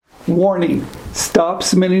Warning, stop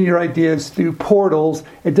submitting your ideas through portals.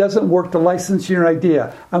 It doesn't work to license your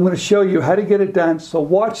idea. I'm going to show you how to get it done, so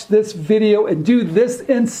watch this video and do this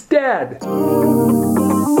instead.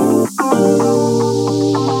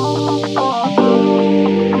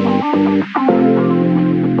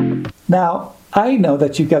 Now, I know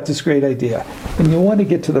that you've got this great idea and you want to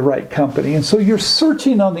get to the right company, and so you're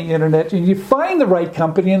searching on the internet and you find the right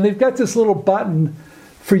company and they've got this little button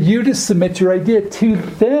for you to submit your idea to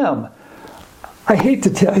them. I hate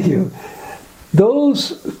to tell you,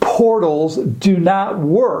 those portals do not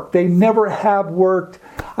work. They never have worked.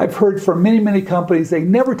 I've heard from many companies, they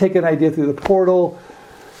never take an idea through the portal.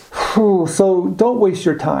 So don't waste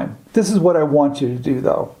your time. This is what I want you to do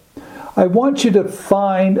though. I want you to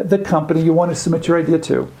find the company you want to submit your idea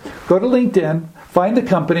to. Go to LinkedIn, find the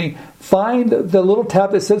company, find the little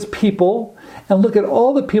tab that says people, and look at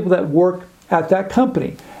all the people that work at that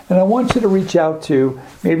company. And I want you to reach out to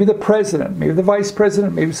maybe the president, maybe the vice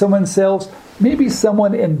president, maybe someone in sales, maybe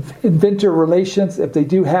someone in inventor relations if they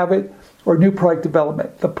do have it, or new product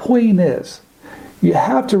development. The point is, you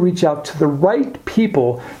have to reach out to the right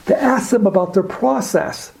people to ask them about their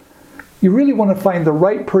process. You really want to find the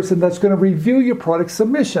right person that's going to review your product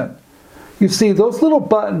submission. You see, those little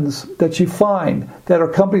buttons that you find that our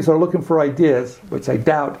companies are looking for ideas, which I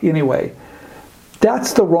doubt anyway,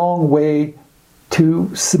 that's the wrong way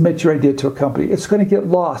to submit your idea to a company. It's going to get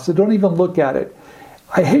lost, so don't even look at it.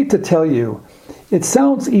 I hate to tell you, it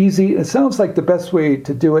sounds easy, it sounds like the best way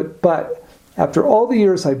to do it, but after all the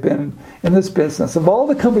years I've been in this business, of all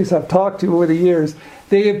the companies I've talked to over the years,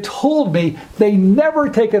 they have told me they never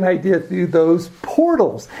take an idea through those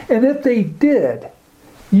portals. And if they did,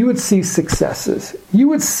 you would see successes. You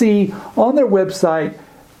would see on their website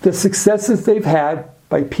the successes they've had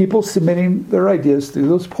by people submitting their ideas through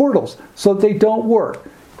those portals. So they don't work.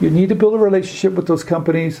 You need to build a relationship with those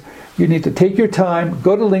companies. You need to take your time,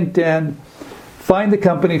 go to LinkedIn, find the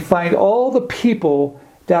company, find all the people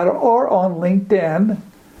that are on LinkedIn,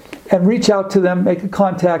 and reach out to them, make a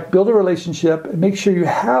contact, build a relationship, and make sure you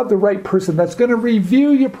have the right person that's going to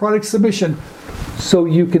review your product submission so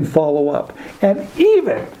you can follow up. And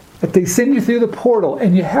even if they send you through the portal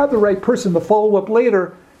and you have the right person to follow up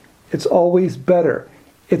later, it's always better.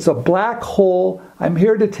 It's a black hole. I'm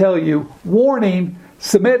here to tell you, warning,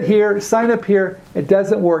 submit here, sign up here. It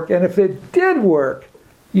doesn't work. And if it did work,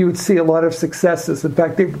 you would see a lot of successes. In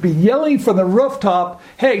fact, they would be yelling from the rooftop,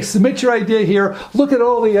 hey, submit your idea here. Look at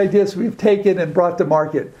all the ideas we've taken and brought to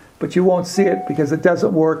market. But you won't see it because it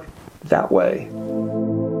doesn't work that way.